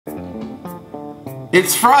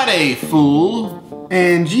It's Friday, fool,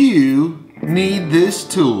 and you need this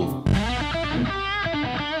tool.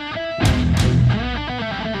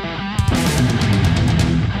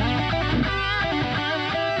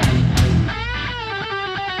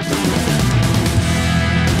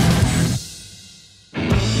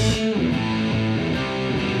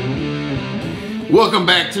 Welcome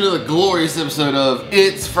back to another glorious episode of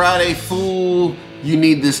It's Friday, fool, you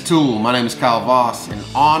need this tool. My name is Kyle Voss, and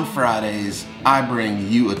on Fridays, I bring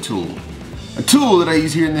you a tool. A tool that I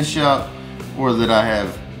use here in this shop, or that I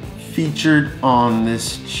have featured on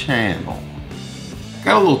this channel.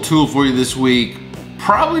 Got a little tool for you this week.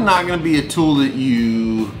 Probably not gonna be a tool that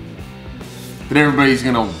everybody's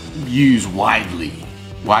gonna use widely,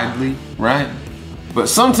 right? But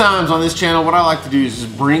sometimes on this channel, what I like to do is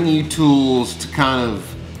just bring you tools to kind of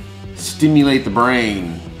stimulate the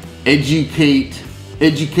brain, educate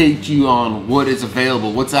you on what is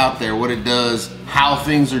available, what's out there, what it does, how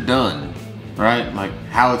things are done, right? Like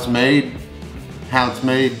how it's made,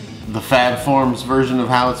 the Fab Forms version of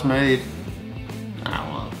how it's made. I don't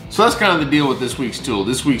know. So that's kind of the deal with this week's tool.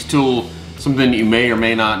 This week's tool, something you may or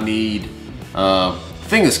may not need. The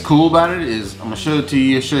thing that's cool about it is I'm gonna show it to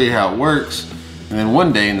you, show you how it works. And then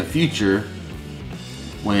one day in the future,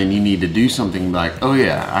 when you need to do something like, oh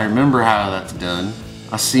yeah, I remember how that's done.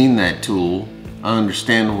 I've seen that tool. I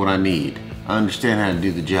understand what I need. I understand how to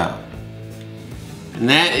do the job. And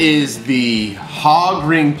that is the hog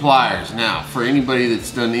ring pliers. Now, for anybody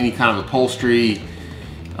that's done any kind of upholstery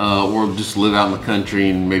or just live out in the country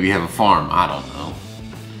and maybe have a farm, I don't know.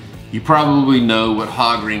 You probably know what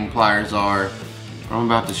hog ring pliers are. I'm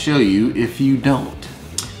about to show you if you don't.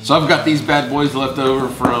 So I've got these bad boys left over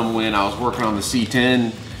from when I was working on the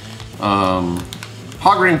C10.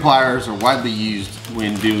 Hog ring pliers are widely used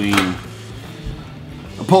when doing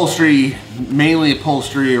upholstery, mainly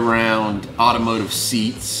upholstery around automotive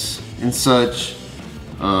seats and such.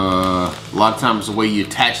 A lot of times the way you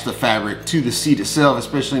attach the fabric to the seat itself,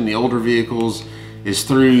 especially in the older vehicles, is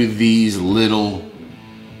through these little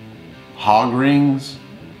hog rings.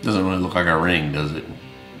 Doesn't really look like a ring, does it?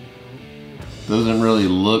 Doesn't really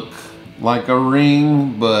look like a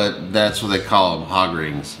ring, but that's what they call them, hog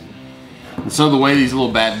rings. And so the way these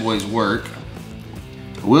little bad boys work,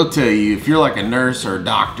 I will tell you, if you're like a nurse or a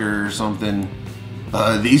doctor or something,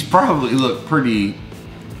 these probably look pretty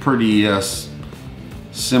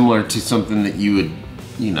similar to something that you would,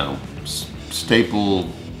 you know, staple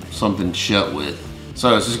something shut with.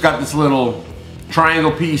 So it's just got this little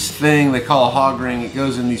triangle piece thing they call a hog ring. It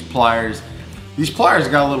goes in these pliers. These pliers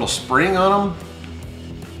got a little spring on them.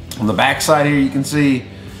 On the back side here you can see,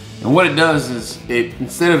 and what it does is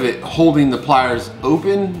instead of it holding the pliers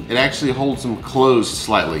open, it actually holds them closed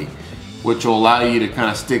slightly, which will allow you to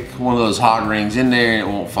kind of stick one of those hog rings in there and it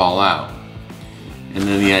won't fall out. And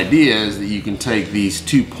then the idea is that you can take these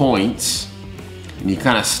 2 points and you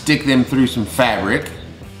kind of stick them through some fabric,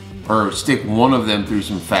 or stick one of them through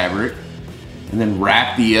some fabric, and then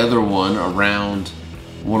wrap the other one around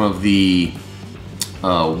one of the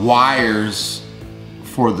wires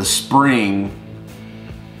for the spring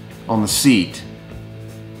on the seat.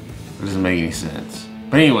 That doesn't make any sense.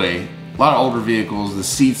 But anyway, a lot of older vehicles, the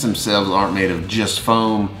seats themselves aren't made of just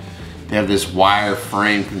foam. They have this wire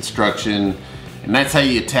frame construction, and that's how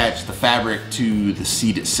you attach the fabric to the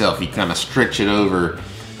seat itself. You kind of stretch it over,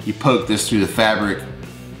 you poke this through the fabric.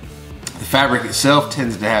 The fabric itself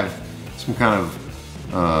tends to have some kind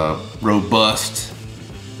of robust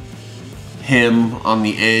hem on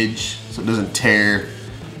the edge so it doesn't tear.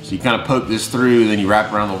 So you kind of poke this through, then you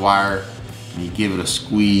wrap around the wire and you give it a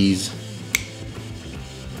squeeze,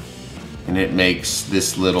 and it makes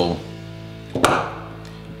this little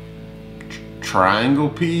triangle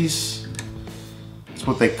piece. It's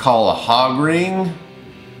what they call a hog ring.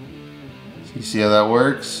 So you see how that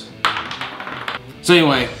works? So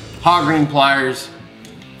anyway, hog ring pliers.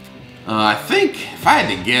 I think, if I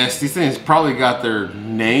had to guess, these things probably got their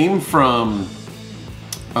name from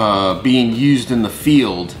being used in the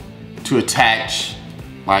field to attach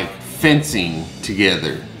like fencing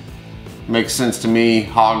together. Makes sense to me.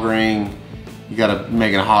 Hog ring, you gotta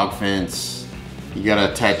make a hog fence, you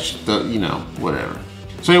gotta attach the, you know, whatever.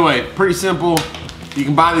 So anyway, pretty simple. You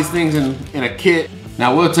can buy these things in a kit.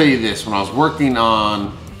 Now I will tell you this, when I was working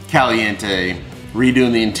on Caliente,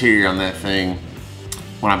 redoing the interior on that thing,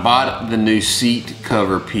 when I bought the new seat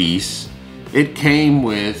cover piece, it came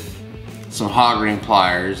with some hog ring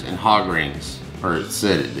pliers and hog rings, or it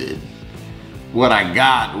said it did. What I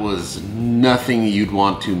got was nothing you'd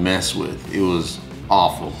want to mess with. It was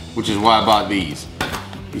awful, which is why I bought these.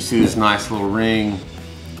 You see this nice little ring,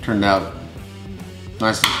 turned out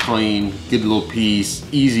Nice and clean, good little piece,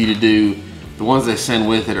 easy to do. The ones they send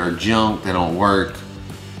with it are junk, they don't work.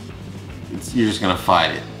 You're just gonna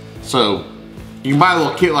fight it. So you can buy a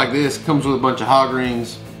little kit like this, comes with a bunch of hog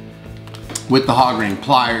rings, with the hog ring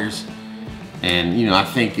pliers. And you know, I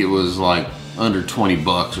think it was like under 20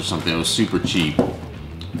 bucks or something. It was super cheap.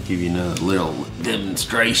 Give you another little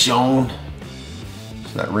demonstration.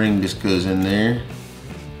 So that ring just goes in there,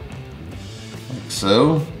 like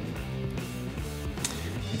so.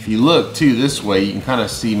 If you look too this way, you can kind of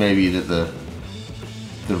see maybe that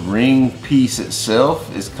the ring piece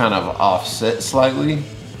itself is kind of offset slightly.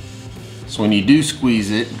 So when you do squeeze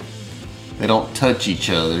it, they don't touch each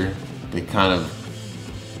other. They kind of,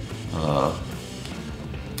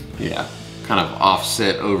 yeah, kind of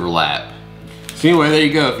offset overlap. So anyway, there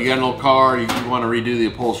you go. If you got an old car, you want to redo the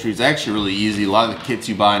upholstery, it's actually really easy. A lot of the kits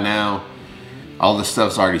you buy now, all this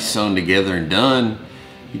stuff's already sewn together and done.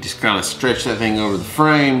 You just kind of stretch that thing over the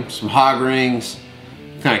frame, some hog rings,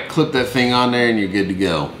 kind of clip that thing on there and you're good to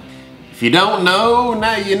go. If you don't know,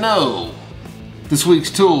 now you know. This week's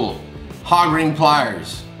tool, hog ring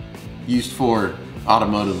pliers, used for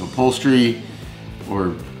automotive upholstery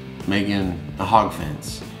or making a hog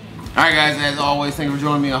fence. All right guys, as always, thank you for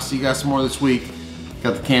joining me. I'll see you guys some more this week.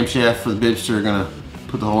 Got the camshaft for the bibster, gonna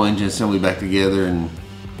put the whole engine assembly back together and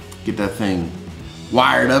get that thing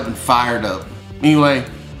wired up and fired up. Anyway,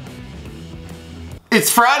 it's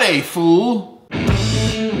Friday, fool.